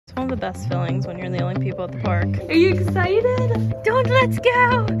It's one of the best feelings when you're the only people at the park. Are you excited? Don't let's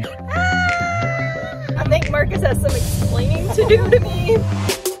go! Ah! I think Marcus has some explaining to do to me.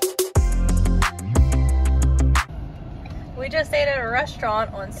 We just ate at a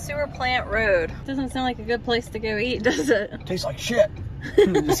restaurant on Sewer Plant Road. Doesn't sound like a good place to go eat, does it? Tastes like shit.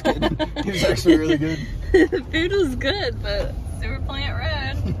 Just kidding. It was actually really good. The food was good, but Sewer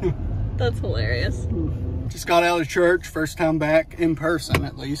Plant Road. That's hilarious. Just got out of church, first time back in person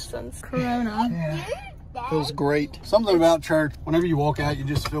at least. Since Corona. Yeah. Feels great. Something about church, whenever you walk out, you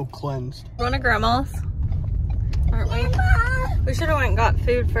just feel cleansed. We're going to Grandma's, aren't we? We should have went and got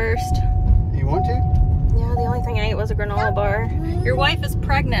food first. You want to? Yeah, the only thing I ate was a granola bar. Your wife is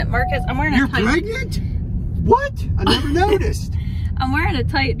pregnant. Marcus, I'm wearing a tight... You're pregnant? What? I never noticed. I'm wearing a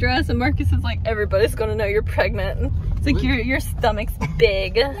tight dress and Marcus is like, everybody's gonna know you're pregnant. It's like your stomach's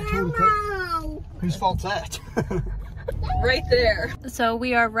big. Whose fault's that? Right there. So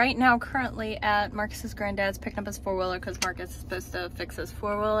we are right now currently at Marcus's granddad's picking up his four-wheeler because Marcus is supposed to fix his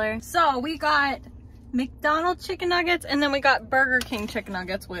four-wheeler. So we got McDonald's chicken nuggets and then we got Burger King chicken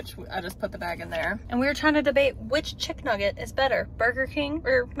nuggets, which I just put the bag in there. And we were trying to debate which chicken nugget is better, Burger King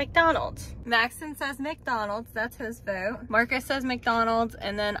or McDonald's. Maxton says McDonald's, that's his vote. Marcus says McDonald's,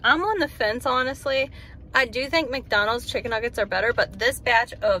 and then I'm on the fence, honestly. I do think McDonald's chicken nuggets are better, but this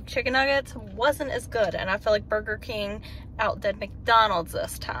batch of chicken nuggets wasn't as good, and I feel like Burger King outdid McDonald's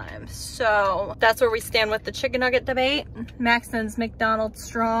this time. So that's where we stand with the chicken nugget debate. Maxton's McDonald's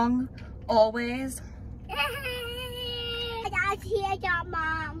strong, always.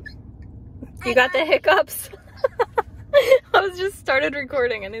 Mom. You got the hiccups? I was just started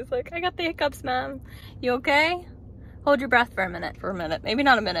recording and he's like, I got the hiccups, Mom. You okay? Hold your breath for a minute. Maybe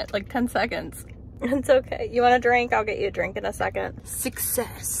not a minute, like 10 seconds. It's okay. You want a drink? I'll get you a drink in a second.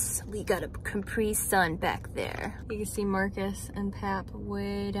 Success. We got a Capri Sun back there. You can see Marcus and Pap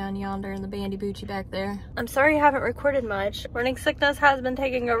way down yonder in the Bandy Bucci back there. I'm sorry I haven't recorded much. Morning sickness has been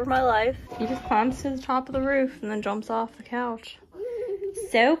taking over my life. He just climbs to the top of the roof and then jumps off the couch.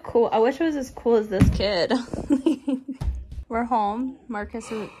 So cool. I wish it was as cool as this kid. We're home.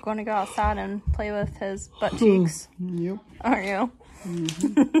 Marcus is going to go outside and play with his butt cheeks. Yep. Aren't you?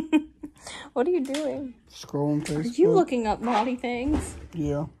 Mm-hmm. What are you doing? Scrolling Facebook. Are you looking up naughty things?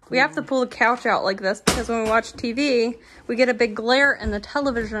 Yeah. We have to pull the couch out like this because when we watch TV, we get a big glare in the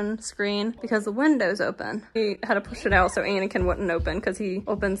television screen because the window's open. We had to push it out so Anakin wouldn't open because he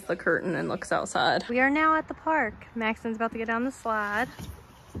opens the curtain and looks outside. We are now at the park. Maxton's about to get down the slide.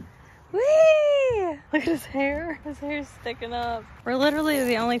 Whee! Look at his hair. His hair's sticking up. We're literally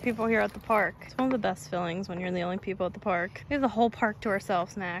the only people here at the park. It's one of the best feelings when you're the only people at the park. We have the whole park to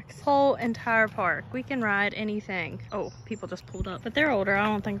ourselves, Max. Whole entire park. We can ride anything. Oh, people just pulled up. But they're older. I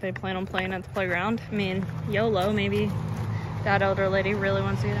don't think they plan on playing at the playground. I mean, YOLO, maybe that elder lady really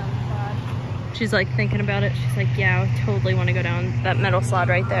wants to get down the slide. She's like thinking about it. She's like, yeah, I totally want to go down that metal slide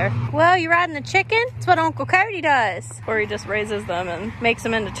right there. Well, you riding the chicken? That's what Uncle Cody does. Or he just raises them and makes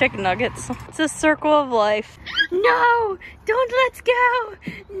them into chicken nuggets. It's a circle of life. No, don't let's go.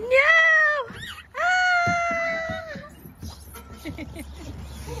 No. Ah!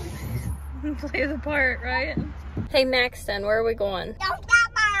 Play the part, right? Hey, Maxton, where are we going?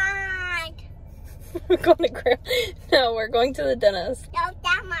 We're going to No, we're going to the dentist.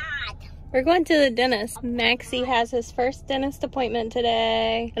 We're going to the dentist. Maxie has his first dentist appointment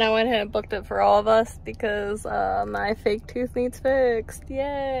today. And I went ahead and booked it for all of us because my fake tooth needs fixed.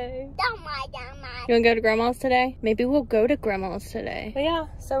 Yay. You wanna go to Grandma's today? Maybe we'll go to Grandma's today. But yeah,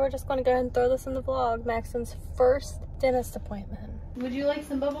 so we're just gonna go ahead and throw this in the vlog. Maxton's first dentist appointment. Would you like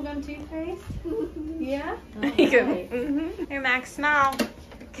some bubblegum toothpaste? Yeah? Right. Here, Max, smile.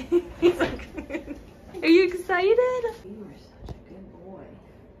 He's like, are you excited?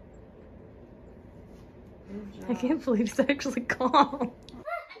 I can't believe he's actually calm.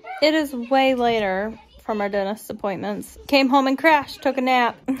 It is way later from our dentist appointments. Came home and crashed, took a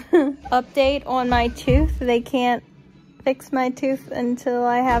nap. Update on my tooth. They can't fix my tooth until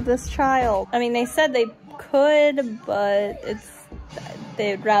I have this child. I mean, they said they could, but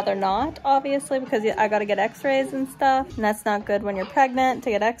they'd rather not, obviously, because I gotta get x-rays and stuff. And that's not good when you're pregnant to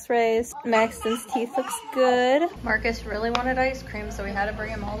get x-rays. Maxton's teeth looks good. Marcus really wanted ice cream, so we had to bring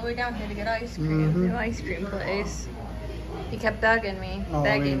him all the way down here to get ice cream. New ice cream place. He kept begging me.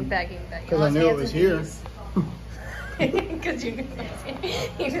 Begging. Because I knew it was here. Because you knew it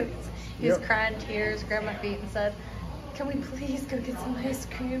was here. He was crying tears, grabbed my feet and said, can we please go get some ice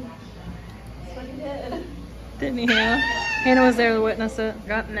cream? That's what he did. Didn't he? Hannah was there to witness it.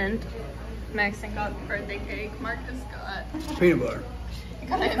 Got mint. Maxton got birthday cake. Marcus got peanut butter.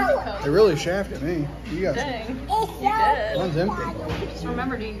 They really shafted me. You got Dang. You did. One's empty. Just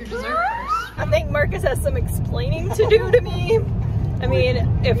remember to eat your dessert first. I think Marcus has some explaining to do to me. I mean,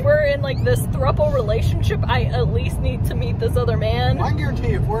 if we're in like this throuple relationship, I at least need to meet this other man. I can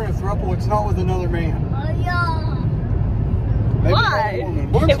guarantee if we're in a throuple, it's not with another man. Maybe why?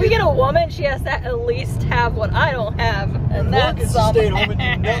 If we get a woman, she has to at least have what I don't have, and that's some. Stay at home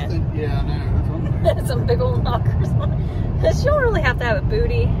and do nothing. Yeah, I know. That's some big old knockers. She don't really have to have a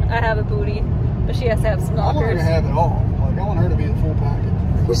booty. I have a booty, but she has to have some knockers. I want her to have it all. Like, I want her to be the full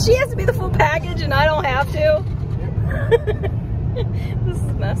package. She has to be the full package, and I don't have to. Yep. This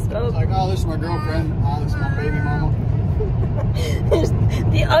is messed up. It's like, oh, this is my girlfriend. Oh, this is my baby mama.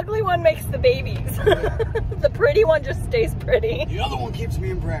 The ugly one makes the babies. Yeah. The pretty one just stays pretty. The other one keeps me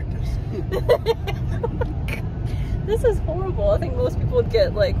in practice. This is horrible. I think most people would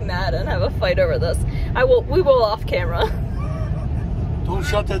get like mad and have a fight over this. We will off camera. Don't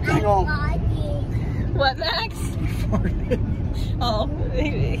shut that thing off. What, Max? Oh,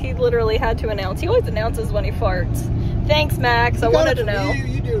 he literally had to announce. He always announces when he farts. Thanks, Max. I wanted to know.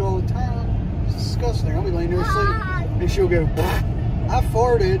 You do it all the time. It's disgusting. I'll be laying there asleep, and she'll go, I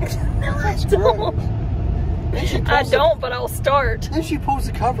farted. That's gross. I don't, but I'll start. Then she pulls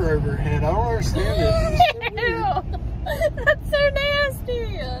the cover over her head. I don't understand it. Ew. That's so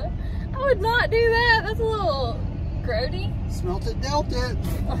nasty. I would not do that. That's a little grody. Smelt it, dealt it.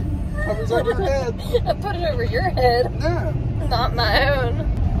 Covers over her head. I put it over your head. No. Not my own.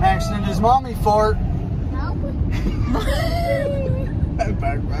 Maxton, does mommy fart?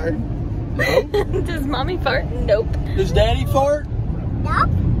 Backfire. Nope. Does mommy fart? Nope. Does daddy fart? Nope.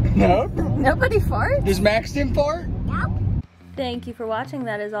 Nope. Nobody farts? Does Maxton fart? Nope. Thank you for watching.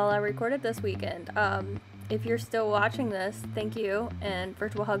 That is all I recorded this weekend. If you're still watching this, thank you, and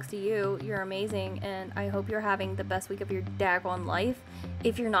virtual hugs to you. You're amazing, and I hope you're having the best week of your daggone life.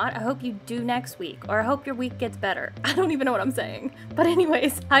 If you're not, I hope you do next week, or I hope your week gets better. I don't even know what I'm saying. But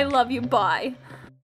anyways, I love you. Bye.